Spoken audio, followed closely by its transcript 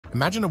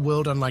Imagine a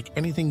world unlike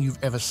anything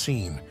you've ever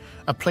seen,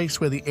 a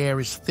place where the air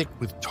is thick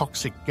with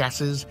toxic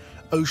gases,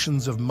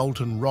 oceans of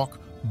molten rock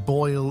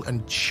boil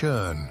and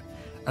churn,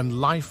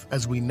 and life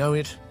as we know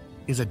it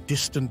is a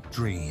distant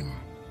dream.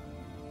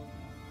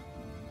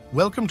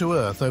 Welcome to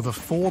Earth over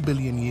 4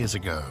 billion years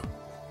ago.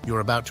 You're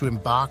about to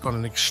embark on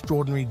an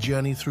extraordinary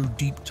journey through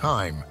deep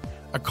time,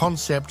 a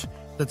concept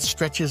that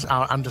stretches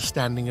our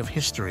understanding of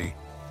history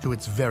to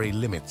its very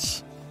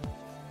limits.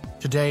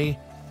 Today,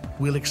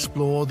 we'll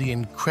explore the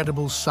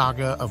incredible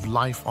saga of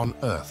life on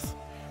Earth,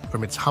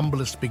 from its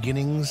humblest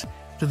beginnings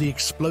to the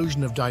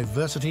explosion of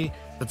diversity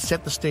that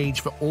set the stage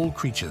for all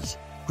creatures,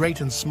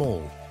 great and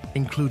small,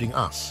 including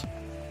us.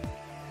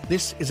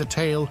 This is a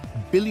tale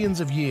billions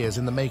of years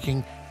in the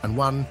making and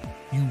one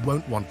you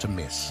won't want to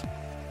miss.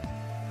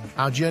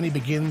 Our journey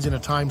begins in a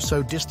time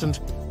so distant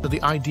that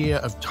the idea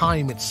of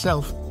time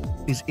itself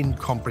is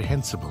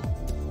incomprehensible.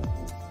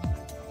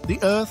 The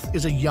Earth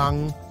is a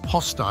young,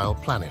 hostile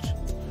planet.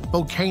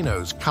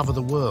 Volcanoes cover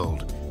the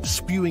world,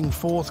 spewing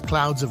forth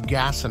clouds of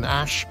gas and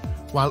ash,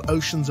 while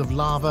oceans of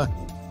lava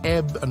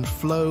ebb and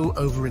flow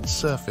over its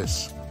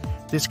surface.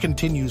 This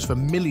continues for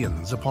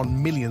millions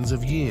upon millions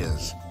of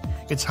years.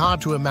 It's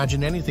hard to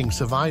imagine anything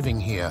surviving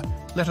here,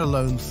 let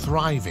alone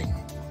thriving.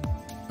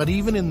 But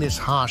even in this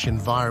harsh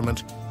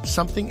environment,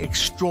 something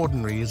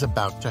extraordinary is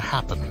about to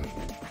happen.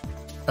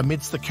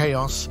 Amidst the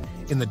chaos,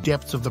 in the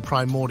depths of the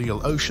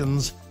primordial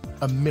oceans,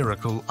 a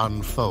miracle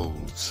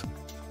unfolds.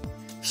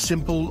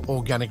 Simple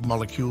organic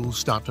molecules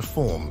start to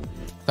form,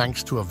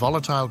 thanks to a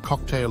volatile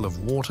cocktail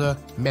of water,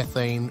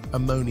 methane,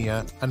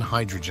 ammonia, and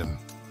hydrogen.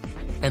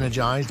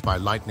 Energized by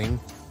lightning,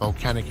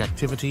 volcanic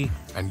activity,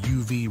 and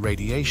UV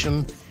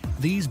radiation,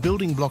 these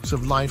building blocks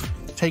of life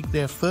take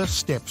their first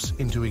steps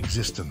into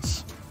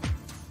existence.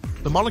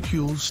 The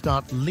molecules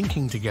start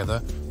linking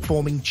together,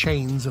 forming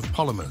chains of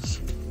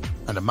polymers.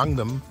 And among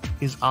them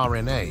is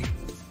RNA,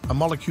 a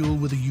molecule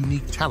with a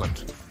unique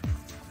talent.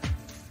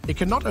 It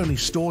can not only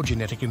store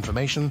genetic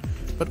information,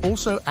 but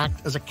also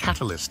act as a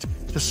catalyst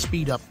to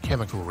speed up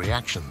chemical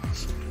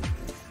reactions.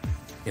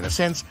 In a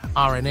sense,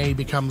 RNA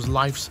becomes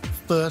life's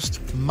first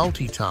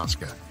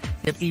multitasker,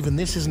 yet even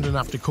this isn't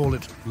enough to call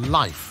it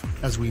life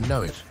as we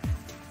know it.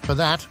 For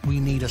that, we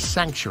need a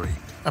sanctuary,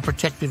 a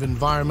protective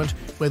environment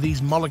where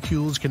these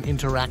molecules can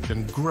interact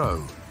and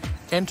grow.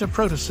 Enter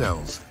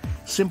protocells,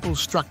 simple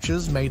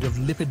structures made of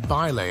lipid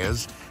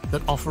bilayers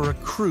that offer a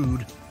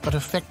crude but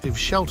effective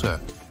shelter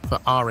for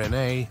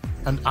RNA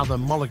and other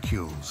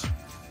molecules.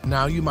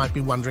 Now you might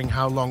be wondering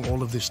how long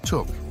all of this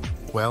took.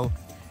 Well,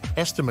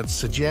 estimates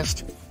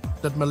suggest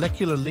that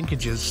molecular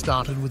linkages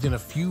started within a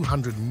few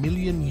 100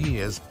 million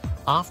years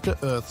after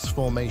Earth's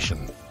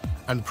formation,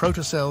 and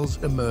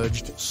protocells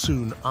emerged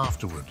soon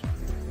afterward.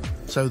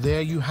 So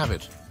there you have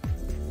it,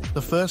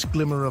 the first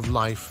glimmer of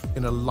life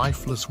in a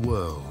lifeless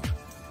world.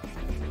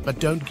 But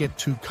don't get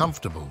too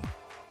comfortable.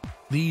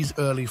 These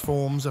early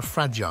forms are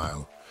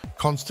fragile,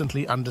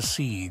 constantly under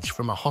siege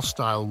from a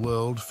hostile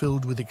world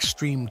filled with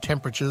extreme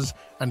temperatures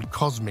and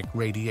cosmic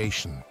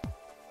radiation.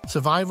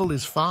 Survival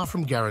is far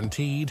from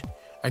guaranteed,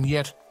 and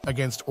yet,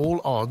 against all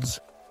odds,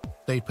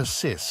 they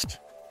persist,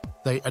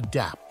 they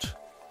adapt.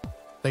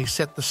 They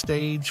set the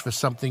stage for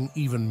something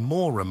even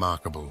more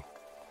remarkable.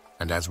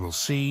 And as we'll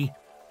see,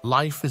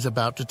 life is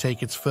about to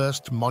take its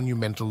first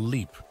monumental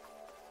leap.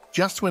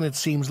 Just when it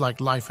seems like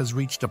life has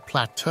reached a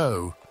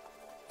plateau,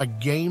 a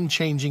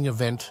game-changing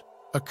event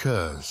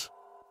occurs.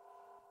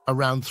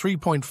 Around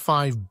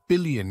 3.5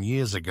 billion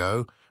years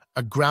ago,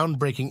 a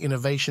groundbreaking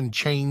innovation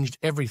changed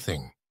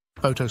everything: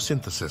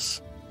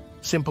 photosynthesis.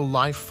 Simple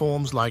life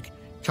forms like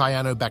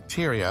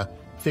cyanobacteria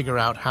figure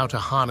out how to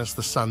harness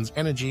the sun's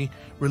energy,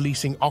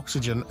 releasing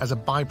oxygen as a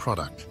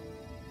byproduct.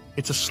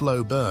 It's a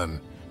slow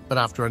burn, but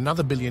after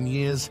another billion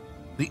years,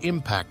 the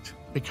impact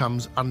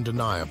becomes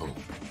undeniable.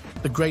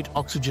 The great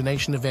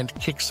oxygenation event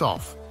kicks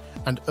off,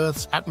 and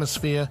Earth's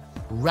atmosphere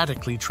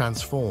radically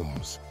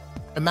transforms.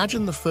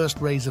 Imagine the first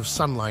rays of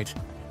sunlight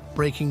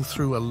breaking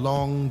through a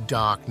long,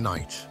 dark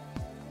night.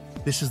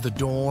 This is the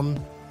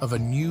dawn of a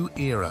new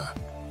era,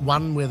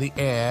 one where the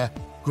air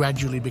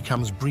gradually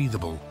becomes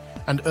breathable,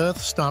 and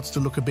Earth starts to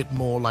look a bit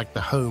more like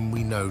the home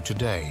we know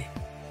today.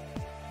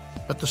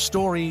 But the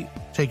story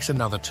takes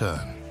another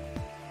turn.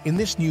 In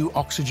this new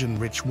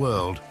oxygen-rich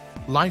world,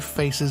 life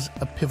faces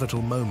a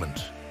pivotal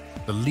moment: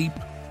 the leap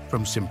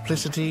from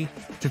simplicity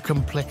to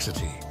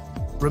complexity.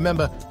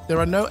 Remember, there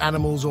are no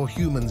animals or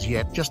humans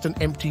yet, just an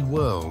empty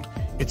world,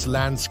 its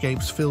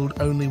landscapes filled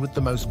only with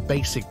the most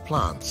basic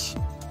plants.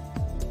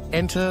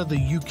 Enter the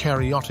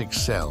eukaryotic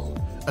cell,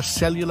 a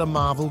cellular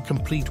marvel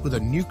complete with a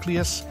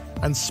nucleus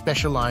and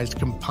specialized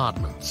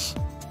compartments.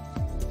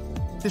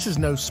 This is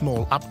no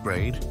small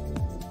upgrade.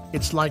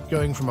 It's like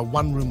going from a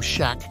one-room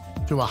shack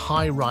to a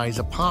high-rise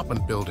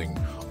apartment building,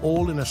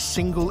 all in a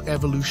single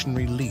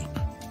evolutionary leap.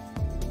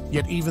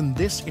 Yet even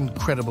this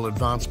incredible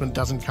advancement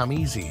doesn't come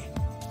easy.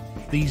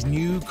 These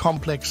new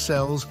complex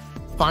cells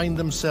find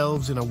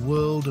themselves in a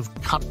world of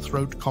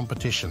cutthroat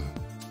competition.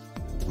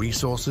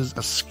 Resources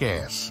are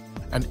scarce,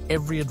 and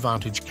every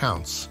advantage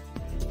counts.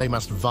 They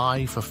must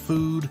vie for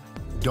food,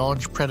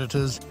 dodge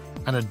predators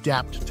and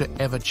adapt to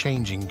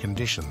ever-changing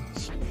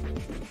conditions.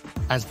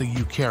 As the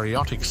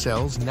eukaryotic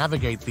cells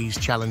navigate these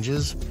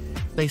challenges,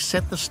 they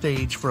set the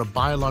stage for a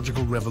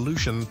biological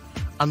revolution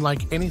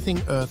unlike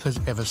anything Earth has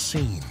ever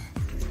seen.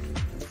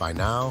 By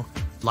now,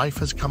 life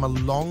has come a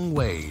long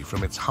way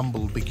from its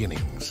humble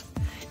beginnings.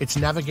 It's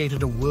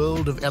navigated a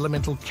world of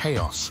elemental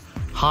chaos,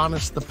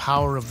 harnessed the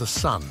power of the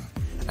sun,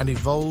 and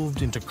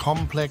evolved into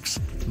complex,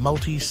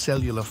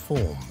 multicellular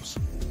forms.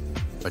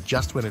 But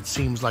just when it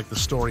seems like the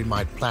story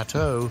might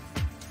plateau,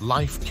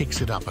 life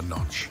kicks it up a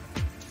notch.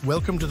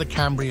 Welcome to the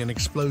Cambrian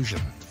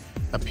explosion,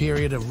 a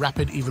period of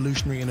rapid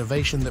evolutionary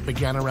innovation that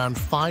began around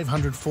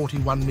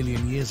 541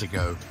 million years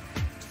ago.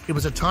 It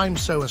was a time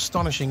so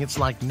astonishing it's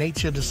like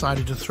nature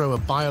decided to throw a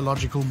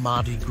biological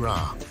Mardi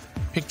Gras.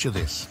 Picture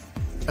this: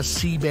 a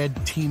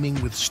seabed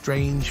teeming with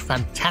strange,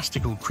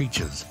 fantastical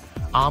creatures,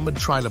 armored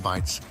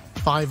trilobites,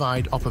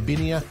 five-eyed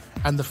Opabinia,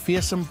 and the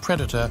fearsome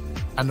predator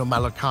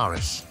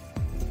Anomalocaris.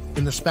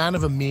 In the span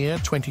of a mere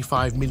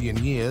 25 million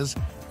years,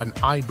 an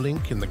eye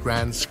blink in the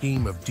grand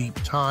scheme of deep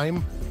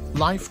time,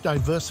 life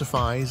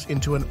diversifies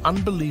into an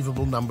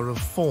unbelievable number of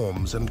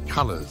forms and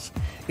colors.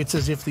 It's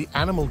as if the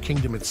animal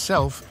kingdom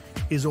itself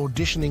is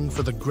auditioning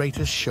for the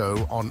greatest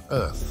show on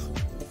Earth.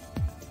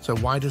 So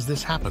why does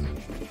this happen?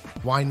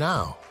 Why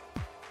now?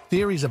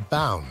 Theories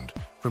abound,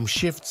 from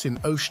shifts in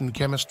ocean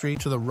chemistry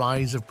to the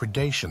rise of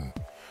predation.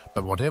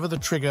 But whatever the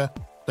trigger,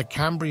 the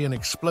Cambrian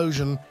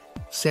explosion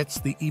sets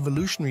the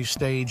evolutionary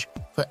stage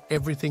for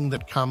everything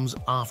that comes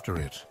after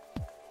it.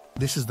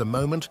 This is the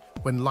moment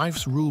when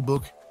life's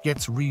rulebook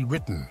gets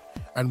rewritten,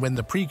 and when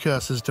the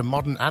precursors to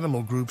modern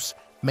animal groups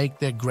make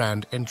their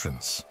grand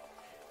entrance.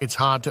 It's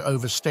hard to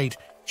overstate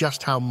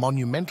just how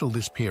monumental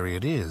this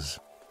period is.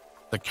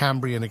 The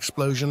Cambrian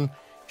explosion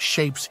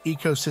shapes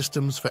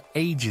ecosystems for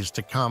ages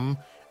to come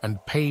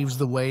and paves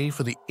the way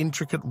for the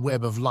intricate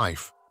web of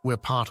life we're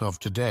part of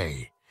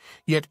today.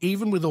 Yet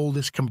even with all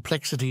this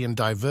complexity and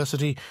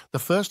diversity, the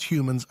first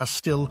humans are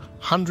still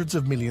hundreds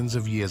of millions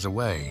of years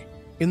away.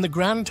 In the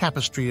grand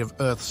tapestry of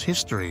Earth's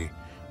history,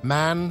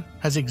 man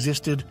has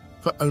existed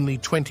for only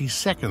 20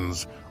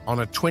 seconds on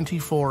a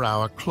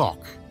 24-hour clock.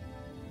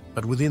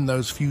 But within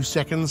those few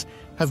seconds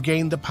have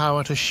gained the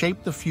power to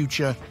shape the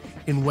future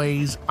in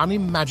ways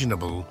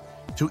unimaginable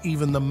to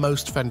even the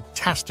most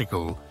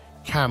fantastical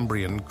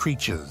Cambrian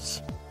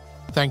creatures.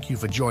 Thank you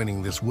for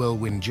joining this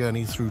whirlwind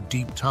journey through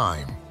deep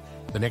time.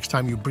 The next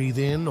time you breathe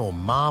in or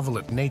marvel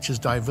at nature's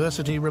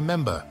diversity,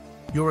 remember,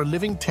 you're a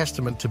living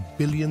testament to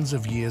billions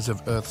of years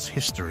of Earth's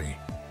history.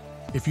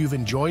 If you've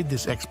enjoyed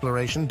this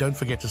exploration, don't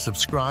forget to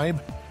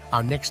subscribe.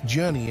 Our next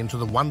journey into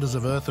the wonders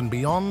of Earth and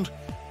beyond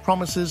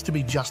promises to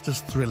be just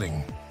as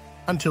thrilling.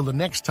 Until the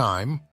next time,